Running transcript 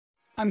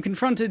I'm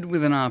confronted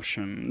with an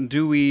option.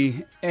 Do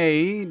we,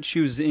 A,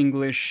 choose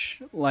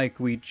English like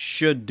we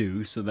should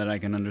do so that I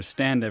can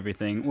understand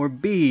everything, or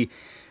B,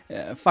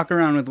 fuck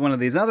around with one of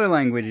these other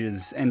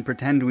languages and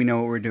pretend we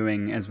know what we're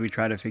doing as we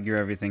try to figure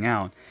everything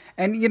out?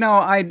 And, you know,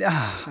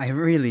 I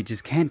really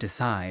just can't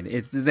decide.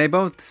 They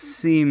both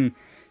seem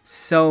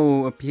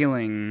so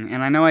appealing,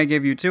 and I know I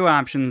gave you two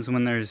options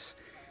when there's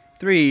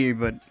three,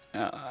 but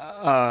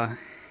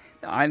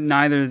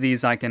neither of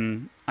these I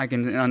can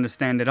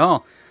understand at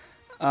all.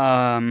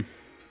 But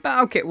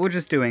okay, we'll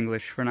just do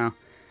English for now.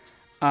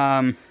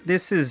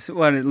 This is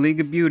League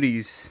of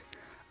Beauties.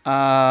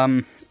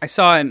 I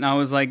saw it and I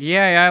was like,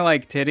 yeah, I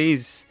like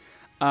titties.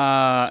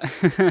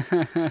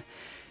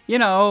 You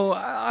know,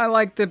 I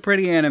like the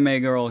pretty anime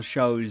girl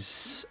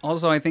shows.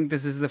 Also, I think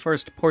this is the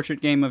first portrait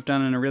game I've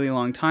done in a really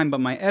long time, but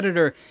my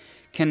editor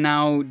can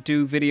now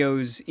do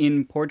videos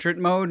in portrait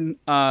mode.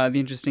 The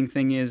interesting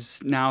thing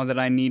is now that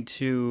I need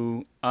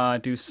to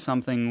do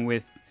something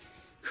with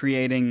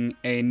creating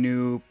a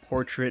new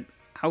portrait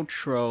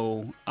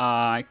outro,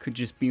 I could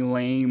just be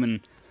lame and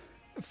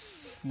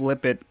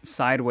flip it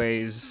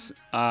sideways.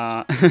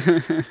 I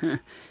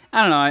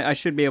don't know, I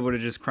should be able to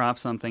just crop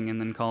something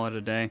and then call it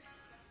a day.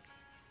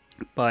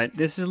 But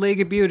this is League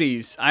of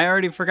Beauties. I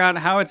already forgot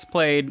how it's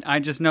played. I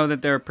just know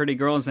that there are pretty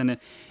girls in it.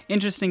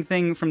 Interesting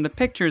thing from the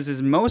pictures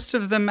is most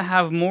of them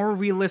have more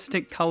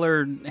realistic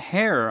colored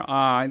hair.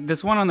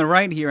 This one on the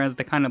right here has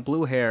the kind of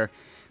blue hair.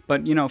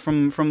 But, you know,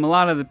 from a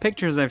lot of the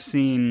pictures I've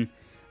seen,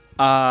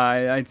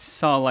 I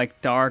saw like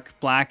dark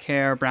black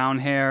hair, brown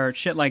hair,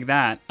 shit like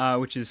that,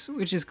 which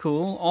is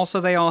cool.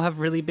 Also, they all have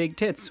really big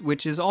tits,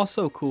 which is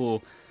also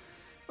cool.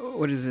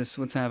 What is this?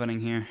 What's happening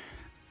here?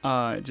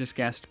 Just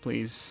guest,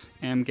 please.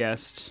 Am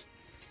guest.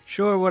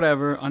 Sure,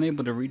 whatever.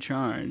 Unable to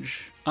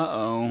recharge.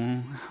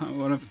 Uh-oh.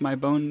 What if my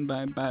phone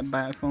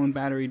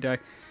battery died?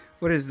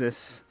 What is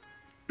this?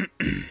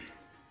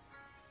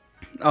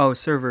 Oh,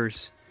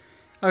 servers.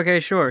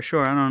 Okay, sure.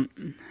 I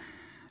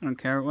don't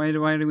care. Why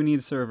do we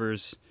need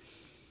servers?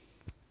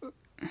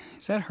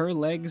 Is that her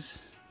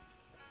legs?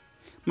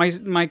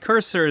 My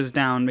cursor is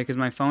down because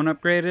my phone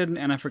upgraded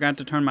and I forgot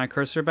to turn my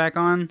cursor back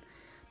on.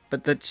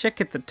 But the chick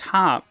at the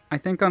top, I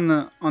think on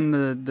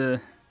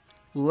the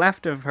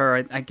left of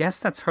her, I guess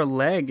that's her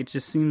leg. It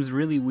just seems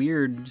really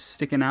weird just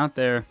sticking out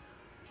there.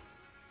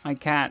 My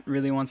cat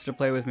really wants to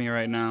play with me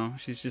right now.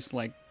 She's just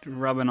like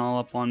rubbing all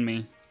up on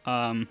me.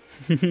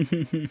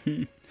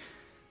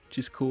 Which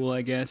is cool,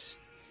 I guess.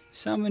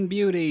 Summon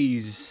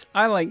Beauties.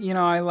 I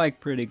like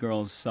pretty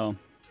girls, so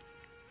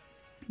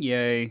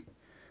yay.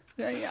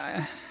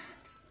 Yeah.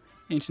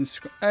 Ancient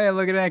scroll. Hey,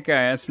 look at that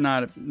guy. That's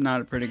not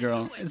a pretty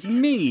girl. It's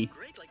me.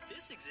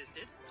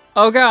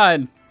 Oh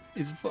God,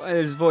 it's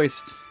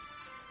voiced.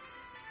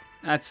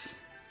 That's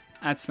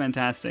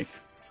fantastic.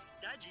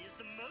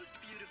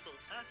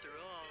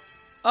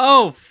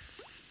 Oh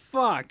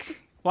fuck!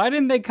 Why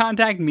didn't they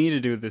contact me to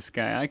do this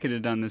guy? I could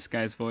have done this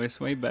guy's voice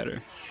way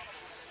better.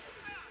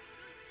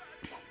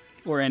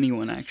 Or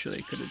anyone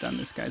actually could have done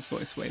this guy's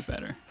voice way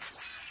better.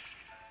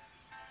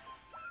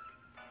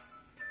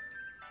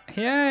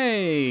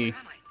 Yay!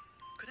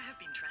 Could I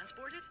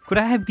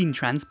have been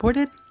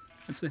transported?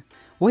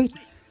 Wait.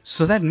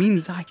 So that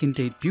means I can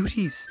date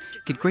beauties,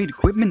 get great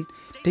equipment,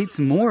 date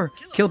some more,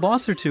 kill a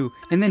boss or two,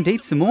 and then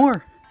date some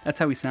more. That's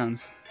how he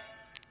sounds.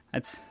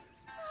 That's...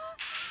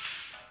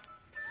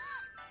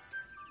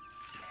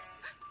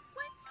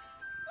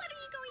 What are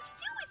you going to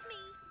do with me?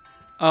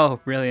 Oh,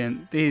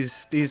 brilliant.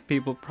 These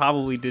people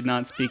probably did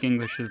not speak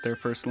English as their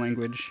first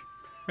language.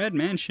 Red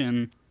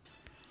Mansion.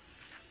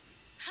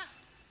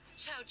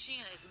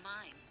 Is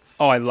mine.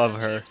 Oh, I love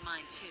her. Is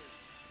mine too.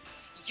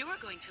 You're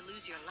going to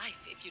lose your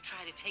life if you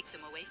try to take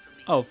them away from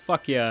me. Oh,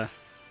 fuck yeah.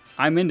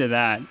 I'm into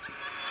that.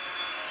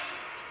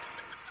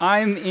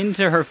 I'm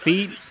into her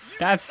feet.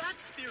 That's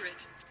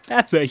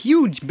a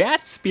huge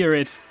bat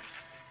spirit.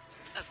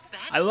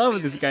 I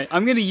love this guy.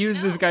 I'm gonna use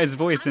this guy's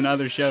voice in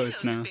other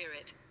shows now.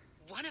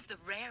 One of the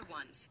rare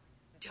ones.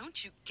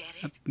 Don't you get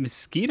it? A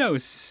mosquito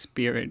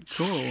spirit.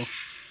 Cool.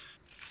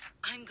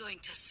 I'm going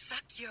to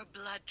suck your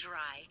blood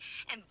dry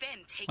and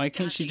then take Why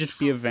can't she just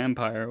be a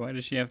vampire? Why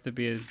does she have to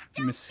be a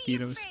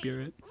mosquito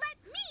spirit? Let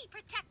me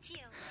protect you.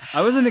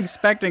 I wasn't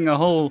expecting a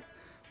whole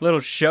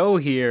little show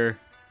here.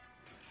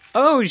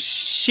 Oh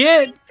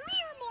shit! 3 or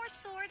more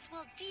swords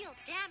will deal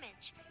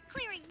damage.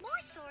 Clearing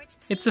more swords.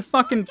 It's a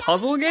fucking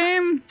puzzle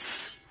game?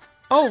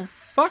 Oh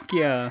fuck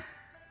yeah.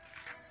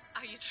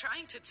 Are you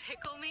trying to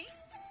tickle me?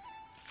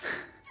 The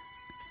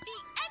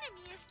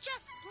enemy is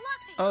just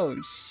bluffing.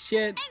 Oh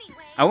shit.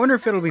 Anyway, I wonder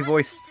if it'll be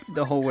voiced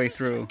the whole way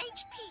through.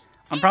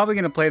 I'm probably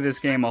gonna play this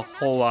game a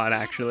whole lot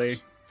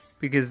actually,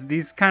 because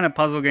these kind of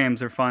puzzle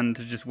games are fun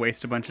to just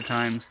waste a bunch of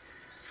times.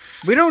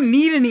 We don't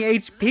need any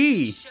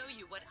HP. Show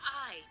you what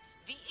I,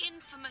 the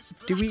infamous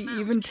Do we Black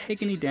even Mount, take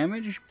can any do.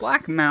 damage?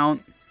 Black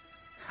Mount.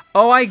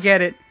 Oh, I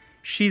get it.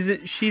 She's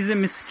a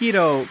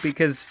mosquito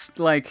because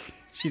like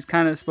she's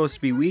kind of supposed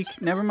to be weak.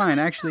 Never mind.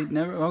 Actually,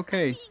 never.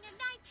 Okay. Being a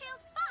nine-tailed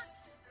fox,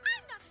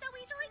 I'm not so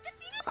easily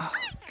defeated Oh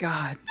either.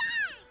 God.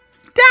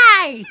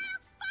 Die! Die!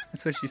 Fuck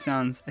That's what she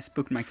sounds. I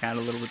spooked my cat a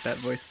little with that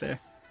voice there.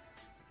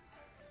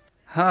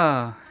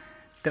 Huh.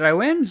 Did I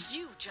win?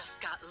 You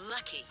just got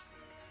lucky.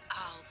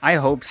 Oh, I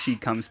hope she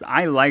comes.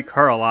 I like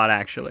her a lot,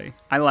 actually.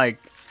 I like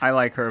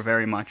her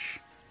very much.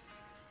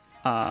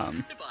 If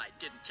I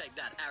didn't take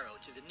that arrow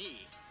to the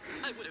knee,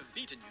 I would have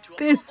beaten you to a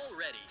This pulp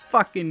already.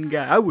 fucking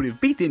guy. I would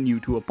have beaten you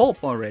to a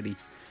pulp already.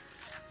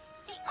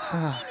 The old demon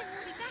will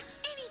be back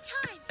any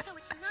time, so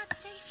it's not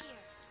safe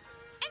here.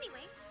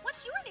 Anyway,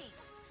 what's your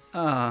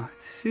name?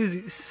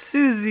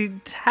 Susie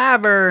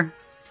Tabber.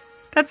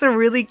 That's a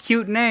really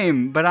cute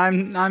name, but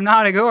I'm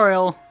not a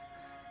Goyle.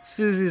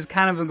 Susie's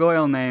kind of a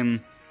Goyle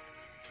name.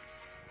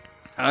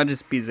 I'll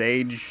just be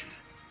Zage.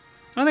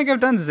 I don't think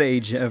I've done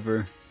Zage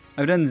ever.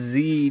 I've done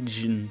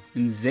Zage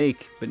and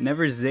Zake, but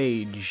never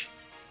Zage.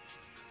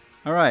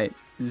 Alright,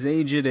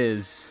 Zage it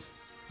is.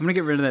 I'm gonna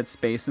get rid of that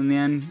space in the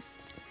end.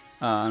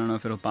 I don't know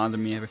if it'll bother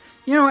me ever.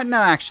 You know what?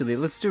 No, actually,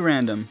 let's do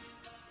random.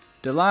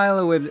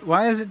 Delilah Wibbs.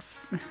 Why is it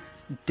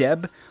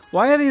Deb?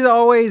 Why are these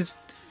always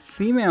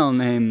female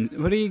names?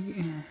 What do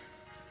you...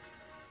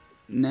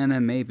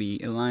 Nana,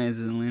 maybe.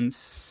 Eliza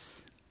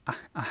Lince.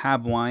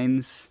 Ahab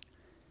Wines.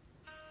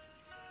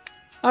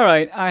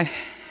 Alright, I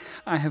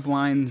have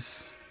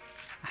wines.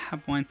 I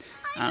have wine.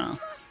 I don't know.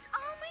 Lost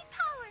all my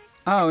powers.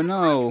 Oh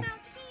no. Mount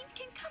Fiend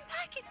can come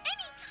back at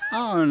any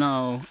time. Oh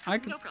no.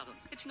 No problem.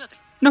 It's nothing.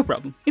 No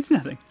problem. It's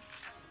nothing.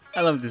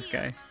 I love this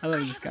guy. I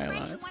love this guy a I have a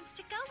friend lot. who wants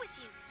to go with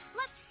you.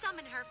 Let's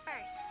summon her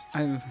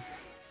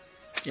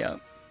first. Yeah.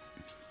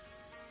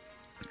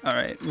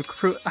 Alright,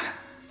 recruit.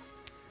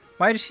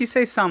 Why did she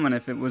say summon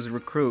if it was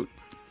recruit?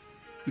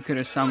 We could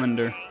have summoned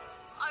her.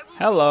 I will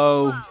Hello.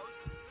 rule the world.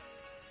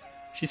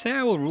 She say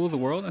I will rule the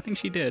world? I think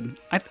she did.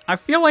 I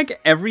feel like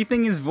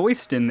everything is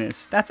voiced in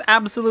this. That's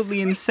absolutely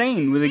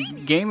insane with a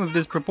game of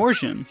this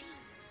proportion.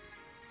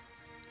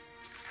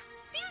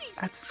 Beauties with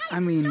That's, types I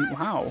mean, stars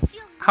wow.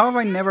 feel How have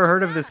I more never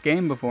heard of than this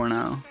game before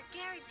now? Beauties are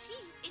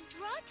guaranteed in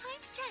draw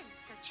times 10,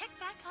 so check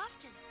back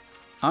often.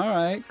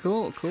 Alright,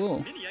 cool,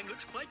 cool. Mini Yang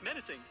looks quite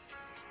menacing.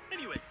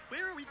 Anyway,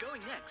 where are we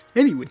going next?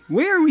 Anyway,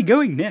 where are we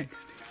going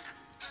next?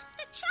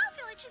 The Chow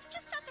village is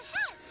just up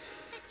ahead.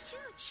 The two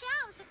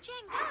Chows of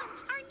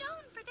Jiangnan are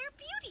known for their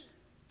beauty.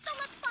 So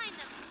let's find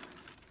them.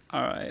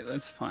 Alright,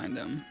 let's find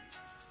them.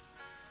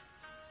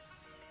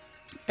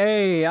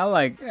 Hey,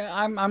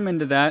 I'm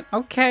into that.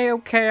 Okay,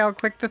 I'll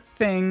click the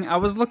thing. I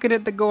was looking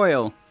at the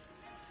Goyle.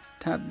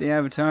 Tap the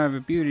avatar of a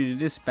beauty to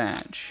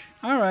dispatch.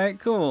 Alright,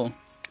 cool.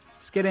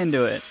 Let's get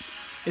into it.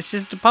 It's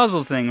just a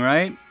puzzle thing,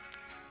 right?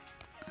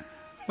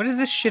 What is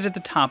this shit at the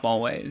top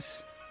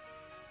always?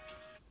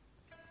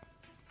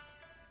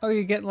 Oh,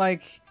 you get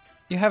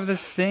you have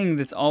this thing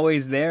that's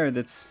always there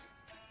that's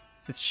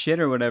shit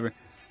or whatever.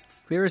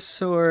 Clear a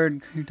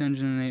sword, clear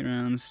dungeon in 8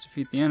 rounds,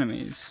 defeat the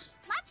enemies.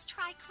 Let's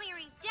try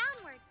clearing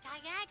downward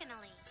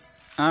diagonally.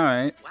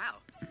 Alright. Wow,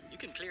 you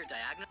can clear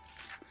diagonal.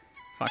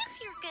 Fuck.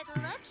 If you're good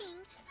looking,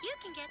 you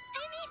can get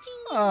anything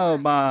you Oh,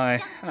 want.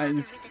 bye. Don't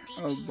bother with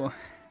the Oh, details. boy.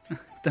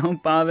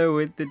 Don't bother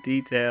with the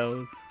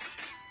details.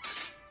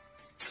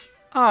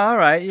 Oh,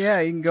 alright, yeah,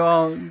 you can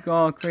go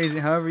all crazy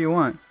however you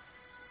want.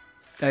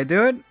 Did I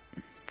do it?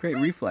 Great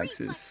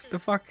reflexes. The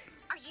fuck?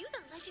 Are you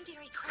the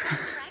legendary crown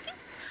dragon?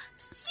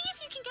 See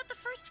if you can get the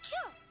first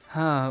kill.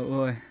 Oh,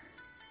 boy.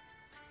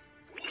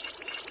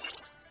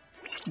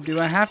 Do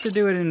I have to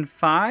do it in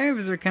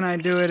 5s, or can I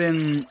do it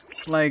in,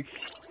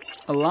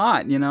 a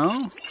lot, you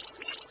know?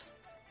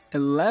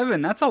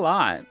 11, that's a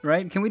lot,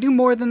 right? Can we do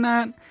more than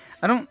that?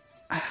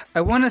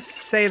 I want to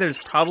say there's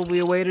probably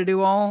a way to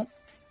do all.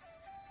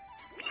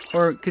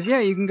 Or, because, yeah,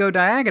 you can go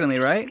diagonally,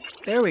 right?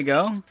 There we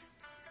go.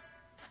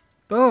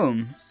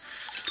 Boom.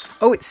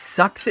 Oh, it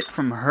sucks it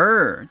from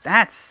her.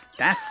 That's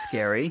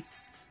scary.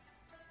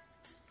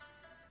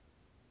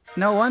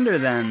 No wonder,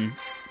 then.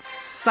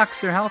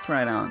 Sucks her health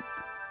right out.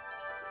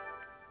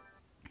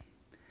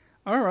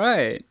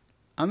 Alright.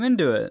 I'm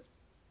into it.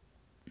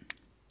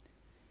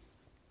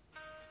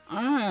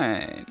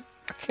 Alright.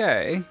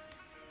 Okay.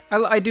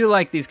 I do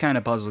like these kind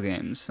of puzzle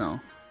games, so.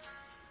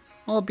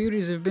 All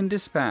beauties have been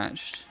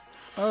dispatched.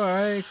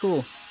 Alright,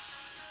 cool.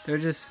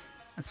 That's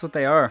what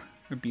they are.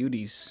 They're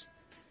beauties.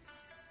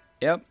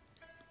 Yep.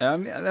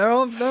 They're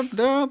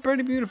all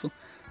pretty beautiful.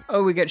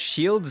 Oh, we got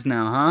shields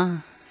now, huh?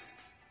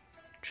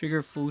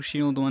 Trigger full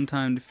shield one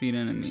time, defeat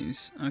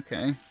enemies. Okay.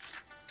 Clear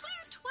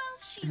 12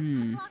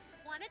 shields to block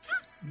one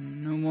attack.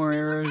 No more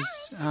arrows.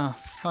 Oh,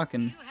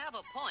 fucking. You have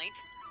a point.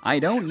 I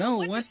don't know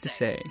what to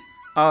say.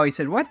 Oh, he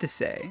said what to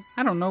say.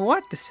 I don't know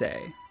what to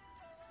say.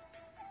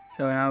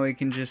 So now we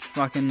can just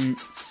fucking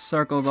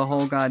circle the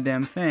whole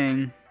goddamn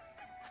thing.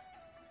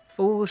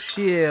 Full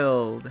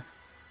shield.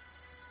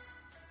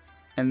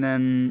 And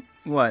then,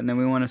 what? And then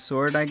we want a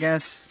sword, I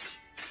guess?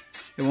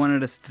 It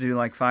wanted us to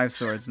do 5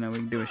 swords. Now we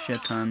can do a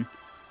shit ton.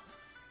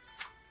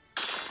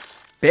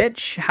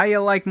 Bitch, how you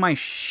like my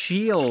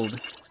shield?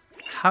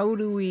 How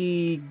do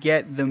we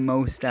get the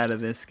most out of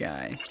this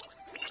guy?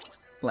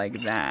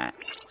 Like that.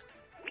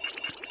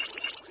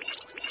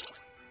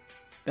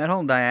 That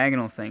whole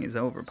diagonal thing is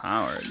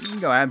overpowered. You can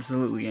go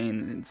absolutely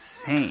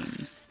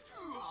insane.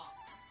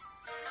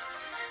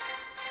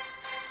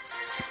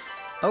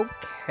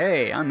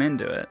 Okay, I'm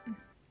into it.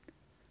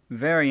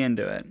 Very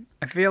into it.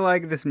 I feel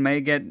like this may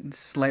get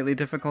slightly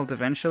difficult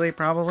eventually,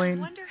 probably. I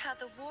wonder how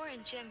the war in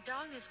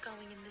Jiangdong is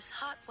going in this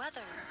hot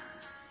weather.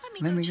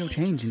 Let me go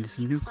change into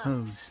some new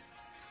clothes.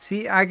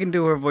 See, I can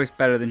do her voice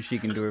better than she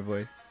can do her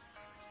voice.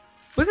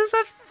 What is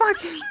that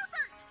fucking...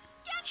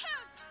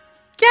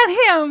 Get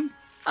him!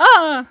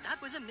 Ah! That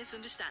was a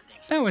misunderstanding.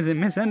 That was a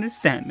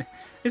misunderstanding.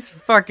 This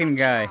fucking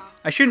guy.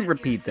 I shouldn't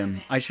repeat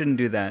them. I shouldn't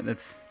do that.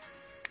 It's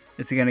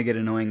gonna get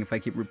annoying if I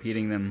keep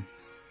repeating them.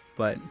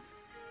 But...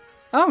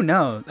 Oh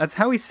no, that's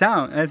how he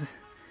sounds. That's...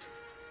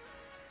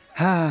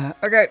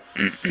 okay.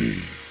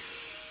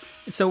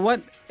 So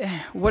what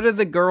do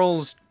the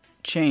girls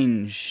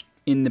change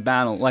in the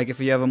battle? Like if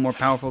you have a more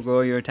powerful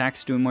girl, your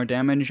attacks do more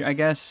damage, I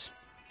guess?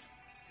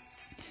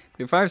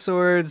 Clear 5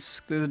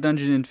 swords, clear the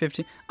dungeon in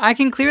 15... I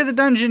can clear the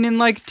dungeon in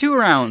like 2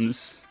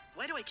 rounds.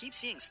 Why do I keep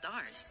seeing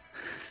stars?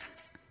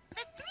 The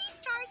 3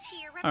 stars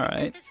here All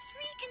represent right. the 3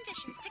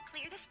 conditions to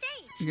clear the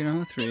stage. You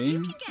know, If 3.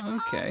 you can get all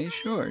Okay, 3,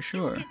 sure.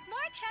 you will get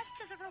more chests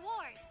as a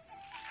reward.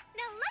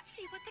 Now let's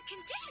see what the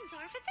conditions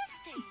are for this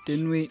stage.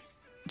 Didn't we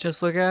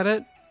just look at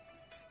it?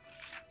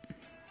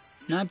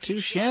 Not too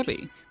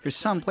shabby. For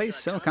some place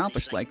so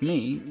accomplished like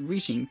me,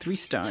 reaching 3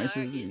 stars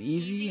is as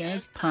easy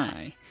as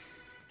pie.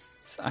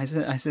 So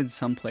I said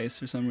someplace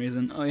for some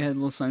reason. Oh, he had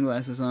little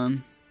sunglasses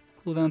on.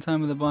 Cooldown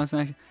time of the boss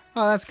action.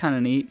 Oh, that's kind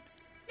of neat.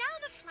 Now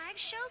the flag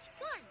shows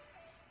 1.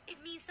 It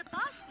means the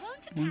boss won't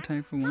attack. One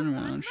attack for 1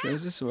 round.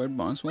 Shows the sword,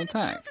 boss will When it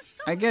attack. shows a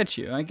sword, I get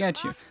you. the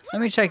boss will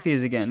Let me check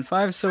these attack. again.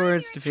 5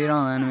 swords, Time your defeat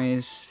all attacks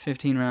enemies,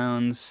 15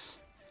 rounds.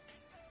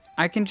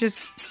 I can just...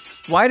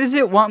 Why does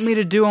it want me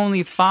to do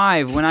only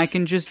 5 when I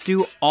can just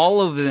do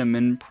all of them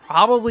and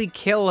probably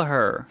kill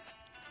her?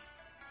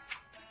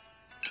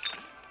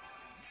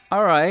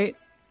 Alright.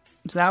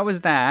 So that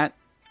was that.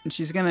 And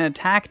she's gonna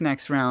attack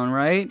next round,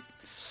 right?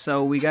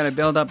 So we gotta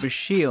build up a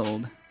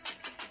shield.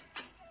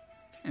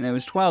 And there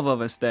was 12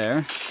 of us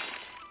there.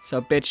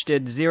 So bitch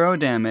did 0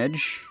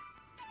 damage.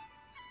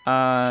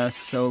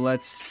 So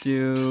let's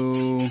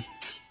do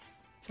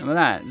some of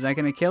that. Is that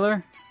gonna kill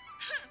her?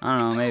 I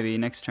don't know, maybe.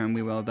 Next turn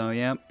we will, though,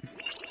 yep.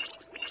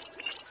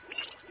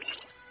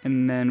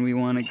 And then we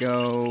want to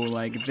go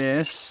like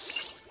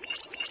this.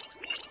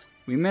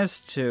 We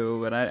missed 2,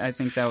 but I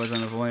think that was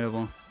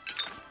unavoidable.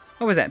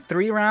 What was that,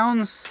 3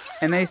 rounds?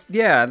 And they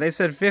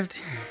said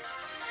 15.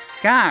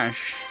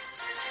 Gosh.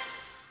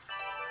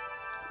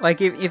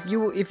 Like, if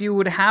you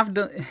would have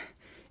to...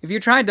 If you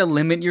tried to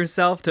limit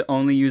yourself to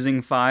only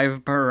using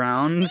 5 per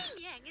round,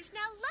 Yang is now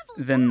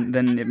level then 4,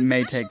 and it her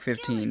may special take skill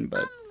 15, is but...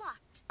 unlocked.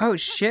 Oh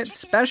Let's shit, check it out.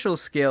 special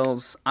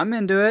skills. I'm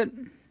into it.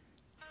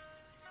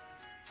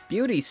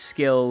 Beauty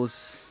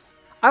skills.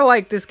 I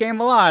like this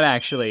game a lot,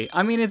 actually.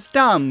 I mean, it's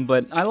dumb,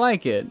 but I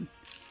like it.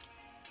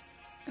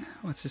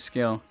 What's her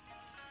skill?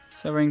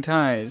 Severing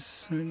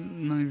ties.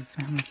 Not even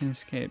family can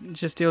escape. It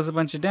just deals a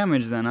bunch of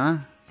damage then, huh?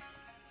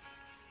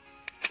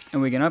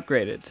 And we can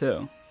upgrade it,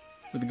 too.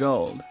 With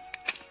gold.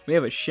 We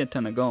have a shit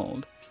ton of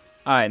gold.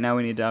 Alright, now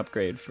we need to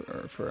upgrade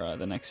for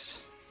the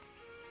next...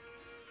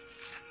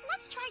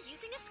 Let's try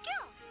using a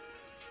skill.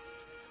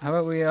 How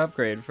about we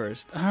upgrade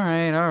first?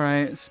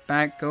 Alright.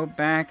 Go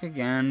back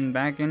again.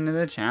 Back into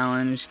the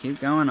challenge. Keep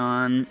going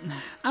on.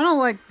 I don't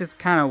like this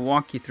kind of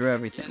walk you through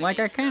everything. Like,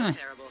 I kind of... So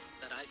terrible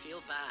that I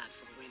feel bad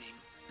for winning.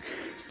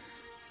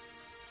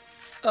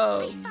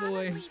 Oh, We saw them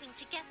boy. leaving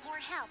to get more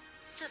help,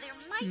 so there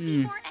might Hmm.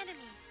 be more enemies.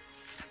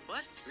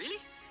 What? Really?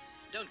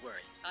 Don't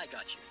worry, I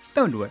got you.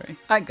 Don't worry.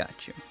 I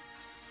got you.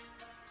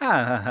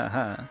 Ha ha ha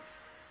ha.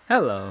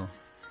 Hello.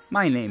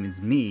 My name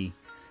is Me.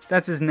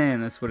 That's his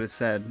name. That's what it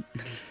said.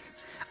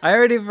 I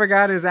already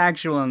forgot his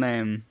actual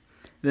name.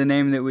 The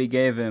name that we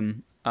gave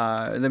him.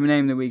 The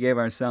name that we gave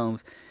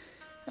ourselves.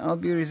 All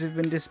beauties have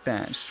been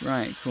dispatched.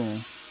 Right, cool.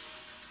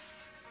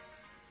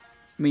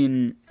 I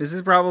mean, this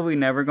is probably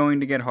never going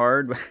to get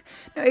hard, but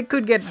it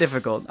could get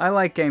difficult. I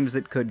like games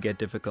that could get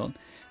difficult.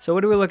 So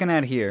what are we looking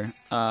at here?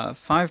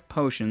 5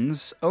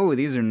 potions. Oh,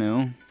 these are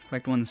new.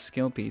 Collect 1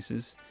 skill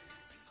pieces.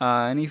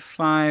 Any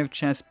 5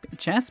 chess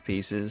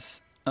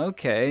pieces.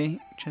 Okay,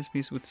 chess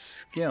piece with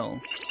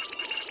skill.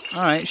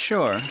 Alright,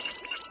 sure.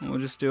 We'll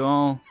just do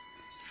all...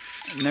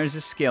 And there's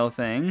a skill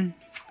thing.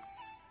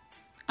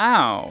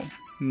 Ow!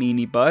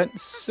 Meanie butt.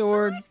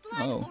 Sword.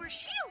 Blood Oh. or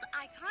shield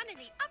icon in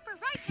the upper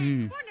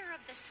right-hand corner of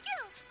the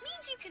skill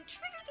means you can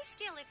trigger the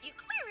skill if you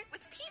clear it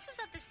with pieces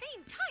of the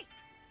same type.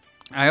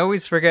 I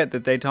always forget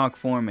that they talk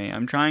for me.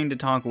 I'm trying to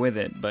talk with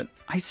it, but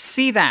I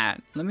see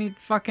that. Let me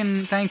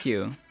fucking thank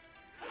you.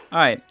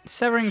 Alright,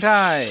 severing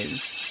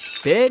ties.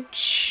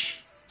 Bitch.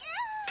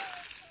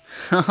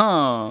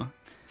 Oh.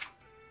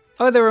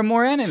 Oh, there were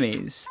more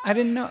enemies. I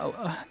didn't know.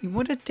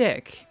 What a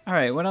dick.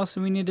 Alright, what else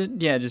do we need to...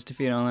 Yeah, just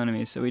defeat all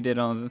enemies. So we did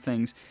all the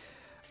things.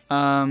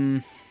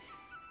 Why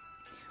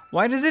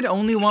does it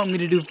only want me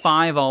to do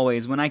 5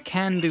 always when I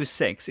can do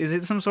 6? Is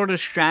it some sort of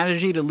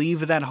strategy to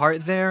leave that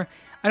heart there?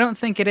 I don't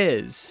think it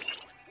is.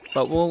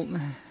 But we'll...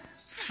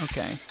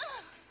 Okay.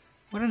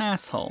 What an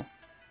asshole.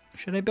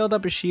 Should I build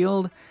up a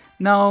shield?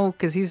 No,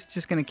 because he's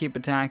just gonna keep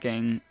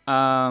attacking.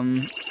 I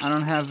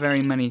don't have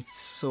very many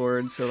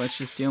swords, so let's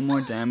just deal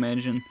more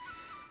damage. And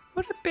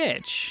what a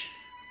bitch.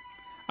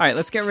 Alright,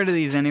 let's get rid of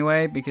these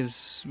anyway,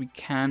 because we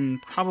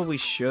probably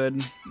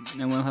should,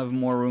 and we'll have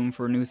more room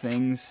for new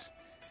things.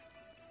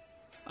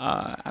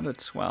 Out of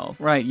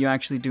 12. Right, you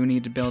actually do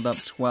need to build up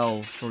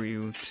 12 for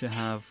you to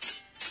have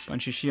a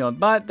bunch of shield.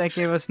 But that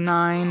gave us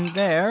 9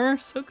 there,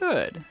 so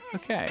good.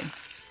 Okay.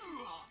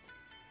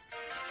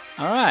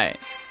 Alright.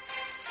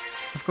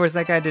 Of course,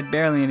 that guy did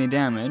barely any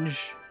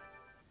damage.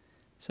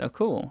 So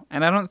cool.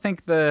 And I don't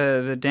think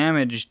the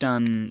damage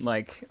done,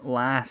 like,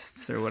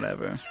 lasts or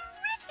whatever. Terrific!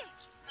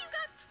 You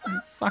got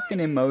 12 Fucking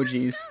stars.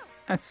 emojis. Go.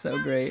 That's so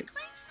Now great. you can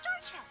claim star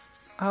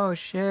chests. Oh,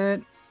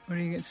 shit. What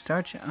do you get?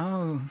 Star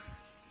Oh.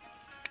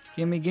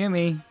 Gimme,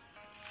 gimme.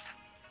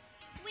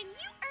 When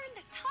you earn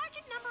the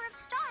target number of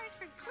stars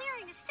for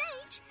clearing a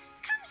stage,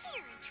 come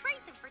here and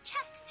trade them for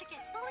chests to get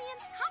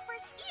bullions,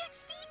 coppers,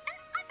 EXP, and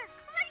other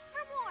great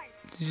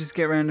rewards. You just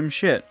get random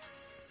shit.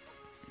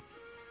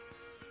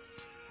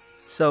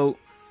 So,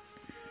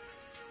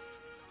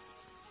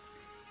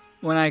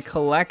 when I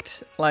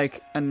collect,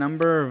 like, a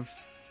number of...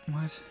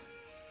 What?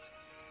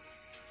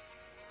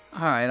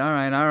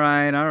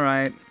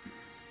 Alright.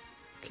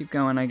 Keep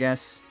going, I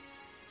guess.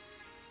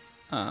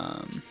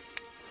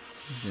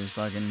 Just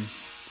fucking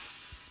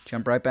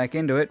jump right back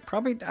into it.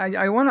 Probably,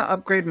 I want to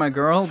upgrade my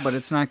girl, but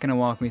it's not going to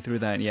walk me through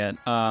that yet.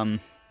 10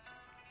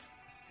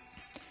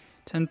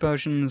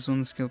 potions,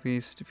 1 skill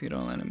piece, defeat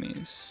all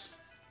enemies.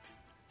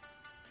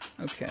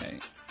 Okay.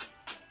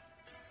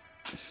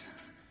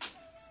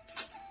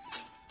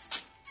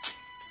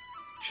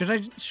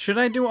 Should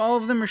I do all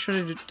of them, or should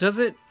I does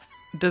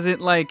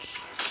it like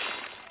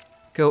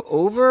go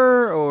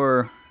over,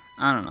 or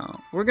I don't know.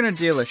 We're gonna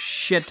deal a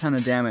shit ton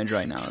of damage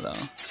right now, though.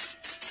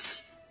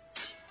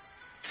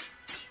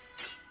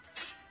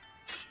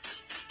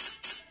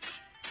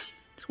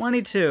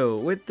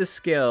 $22 with the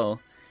skill.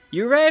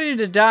 You ready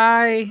to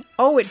die?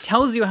 Oh, it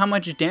tells you how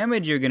much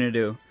damage you're gonna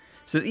do.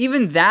 So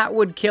even that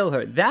would kill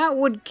her. That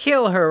would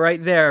kill her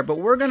right there, but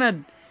we're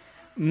gonna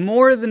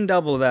more than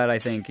double that, I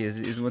think,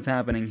 is what's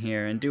happening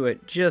here, and do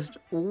it just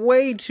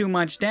way too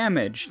much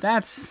damage.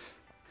 That's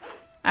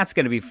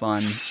gonna be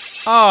fun.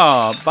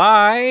 Oh,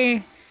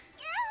 bye!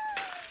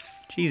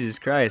 Jesus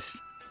Christ.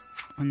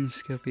 1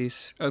 skill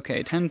piece.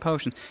 Okay, 10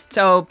 potions.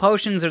 So,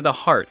 potions are the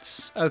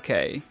hearts.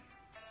 Okay.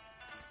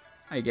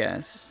 I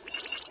guess.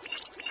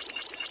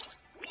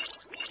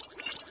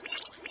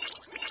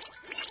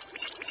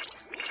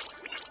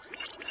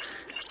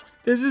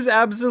 This is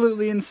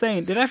absolutely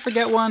insane. Did I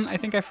forget one? I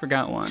think I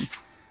forgot one.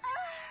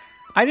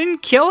 I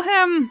didn't kill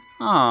him?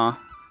 Aw.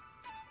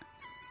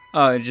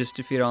 Oh, just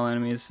defeat all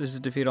enemies. This is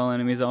defeat all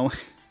enemies always.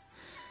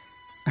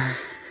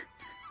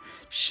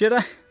 Should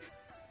I?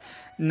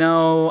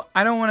 No,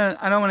 I don't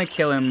wanna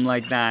kill him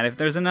like that. If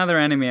there's another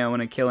enemy, I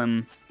wanna kill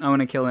him. I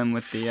wanna kill him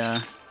with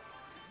the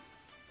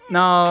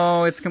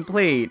No, it's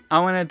complete.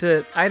 I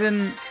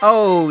didn't.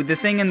 Oh, the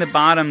thing in the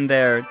bottom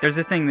there. There's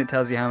a thing that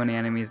tells you how many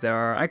enemies there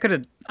are. I could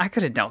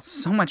have dealt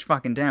so much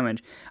fucking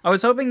damage. I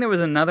was hoping there was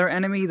another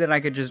enemy that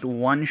I could just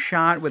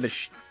one-shot with a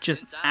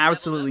just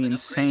absolutely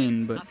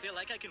insane, but I feel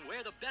like I can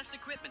wear the best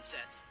equipment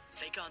sets.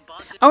 Take on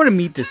bosses. I want to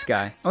meet this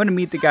guy. I want to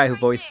meet the guy who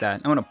voiced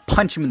that. I want to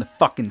punch him in the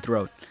fucking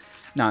throat.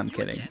 No, I'm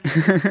kidding.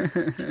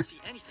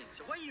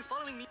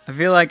 I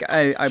feel like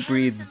I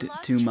breathed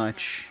too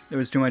much. There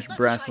was too much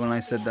breath when I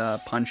said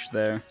punch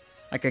there.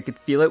 Like I could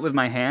feel it with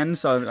my hand,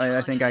 so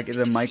I think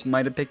the mic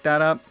might have picked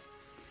that up.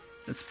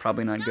 That's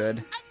probably not good.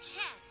 A chance.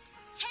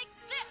 Take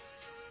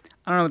this.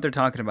 I don't know what they're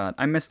talking about.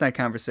 I missed that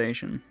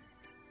conversation.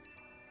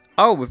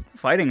 Oh, we're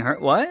fighting her?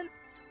 What?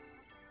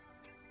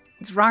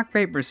 It's rock,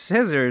 paper,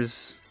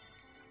 scissors.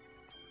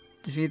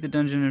 Defeat the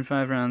dungeon in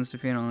 5 rounds.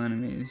 Defeat all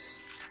enemies.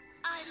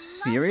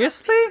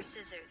 Seriously?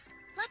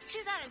 Let's do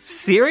that and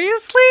see.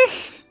 Seriously?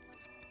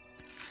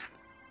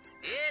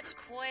 It's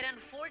quite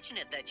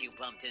unfortunate that you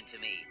bumped into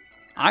me.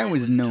 I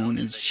was known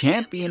as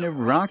champion of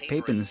rock,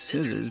 paper, and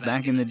scissors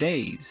back in the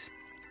days.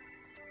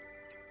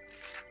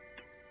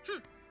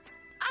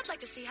 I'd like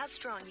to see how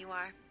strong you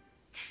are.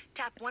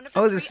 Tap one of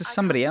Oh, the this 3 is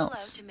somebody icons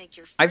else. below to make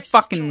your I first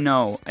fucking choice.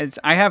 know.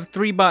 I have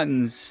 3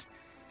 buttons.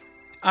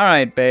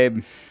 Alright,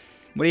 babe.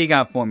 What do you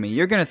got for me?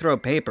 You're gonna throw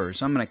paper,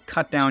 so I'm gonna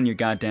cut down your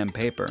goddamn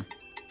paper.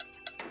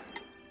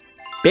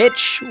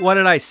 Bitch! What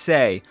did I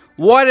say?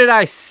 What did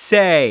I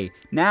say?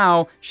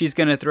 Now, she's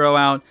gonna throw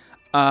out,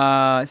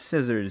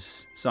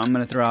 scissors. So I'm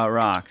gonna throw out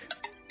rock.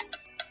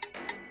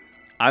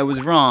 I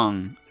was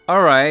wrong.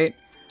 Alright.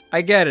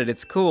 I get it.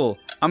 It's cool.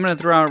 I'm gonna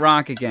throw out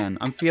rock again.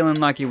 I'm feeling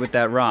lucky with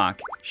that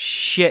rock.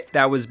 Shit,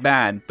 that was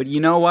bad. But you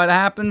know what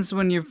happens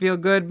when you feel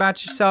good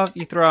about yourself?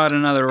 You throw out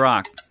another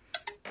rock.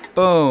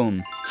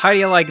 Boom. How do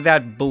you like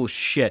that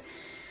bullshit?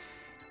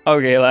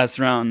 Okay, last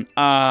round.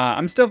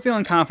 I'm still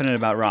feeling confident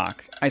about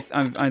rock.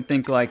 I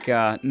think like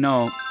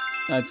no,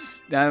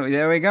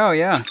 there we go.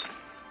 Yeah.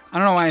 I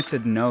don't know why I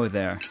said no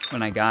there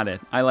when I got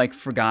it. I like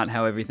forgot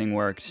how everything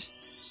worked.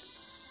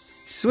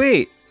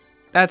 Sweet.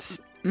 That's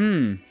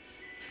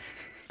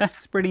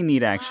that's pretty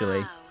neat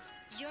actually. Wow.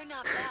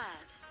 Not bad.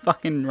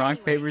 Fucking rock,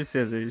 Anyway, paper,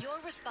 scissors.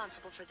 You're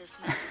responsible for this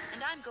mess,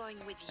 and I'm going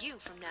with you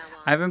from now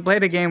on. I haven't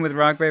played a game with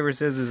rock, paper,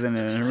 scissors in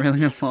it in a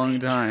really long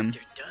time.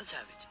 Character does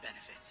have its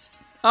benefits.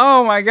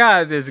 Oh my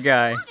god, this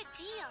guy. What a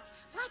deal!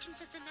 Legend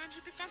says the man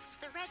who possesses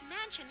the Red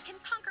Mansion can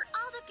conquer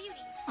all the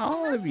beauties.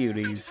 All the I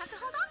beauties. just have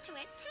to hold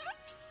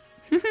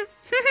on to it.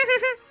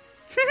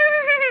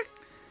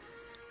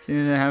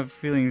 Seem to have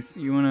feelings.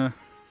 You wanna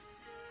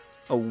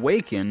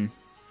awaken?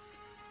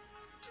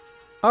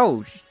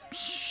 Oh,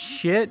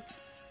 shit.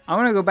 I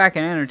wanna go back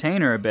and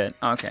entertain her a bit.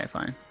 Okay,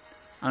 fine.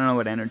 I don't know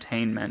what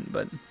entertain meant,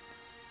 but...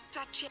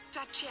 Tachao,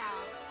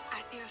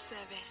 at your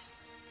service.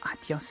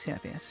 At your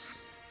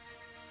service.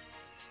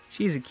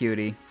 She's a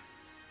cutie.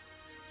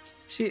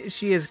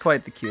 She is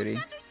quite the cutie.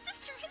 Another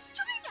sister has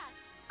joined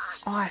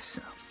us.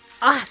 Awesome.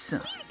 Awesome.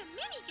 Play the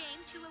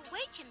minigame to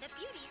awaken the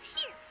beauties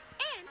here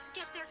and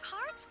get their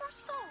cards or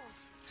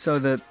souls. So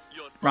the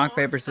Your rock,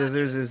 paper, thoughts,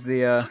 scissors is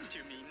the Come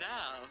to me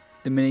now.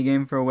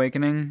 minigame for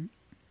awakening.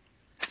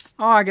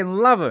 Oh, I can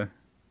love her.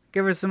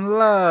 Give her some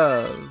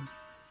love. You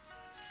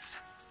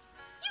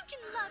can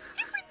love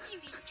different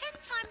beauties 10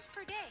 times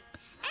per day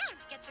and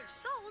get their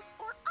souls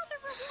or other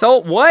rewards.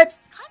 Soul? What?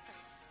 Compass.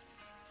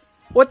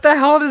 What the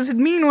hell does it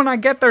mean when I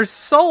get their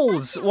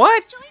souls? Tachao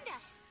What? has joined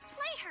us.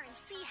 Play her and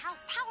see how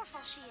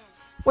powerful she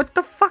is. What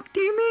the fuck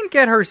do you mean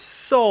get her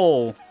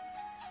soul?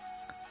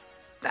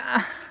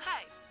 Ah,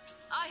 Hey,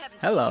 I haven't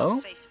Hello. seen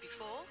your face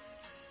before.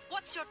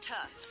 What's your turf?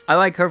 I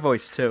like her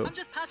voice too. I'm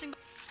just passing by.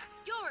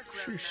 You're a grown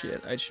Sure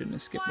man. shit, I shouldn't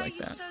have skipped Why like are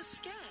you that. so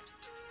scared?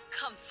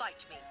 Come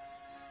fight me.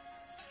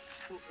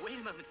 Wait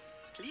a moment.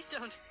 Please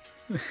don't.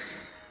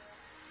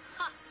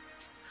 Ha!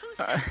 Who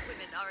said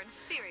women are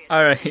inferior? to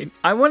Alright,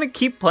 I want to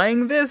keep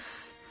playing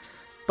this,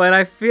 but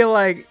I feel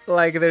like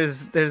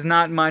there's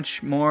not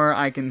much more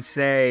I can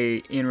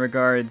say in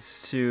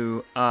regards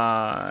to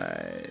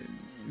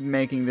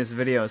making this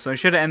video. So I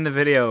should end the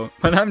video,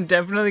 but I'm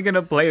definitely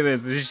gonna play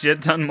this a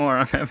shit ton more.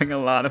 I'm having a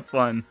lot of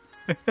fun.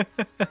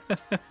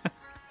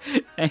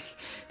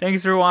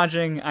 Thanks for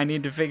watching. I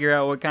need to figure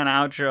out what kind of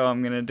outro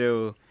I'm gonna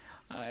do,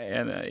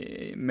 and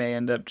it may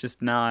end up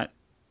just not,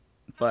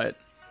 but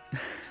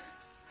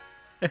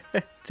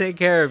take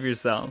care of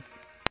yourself.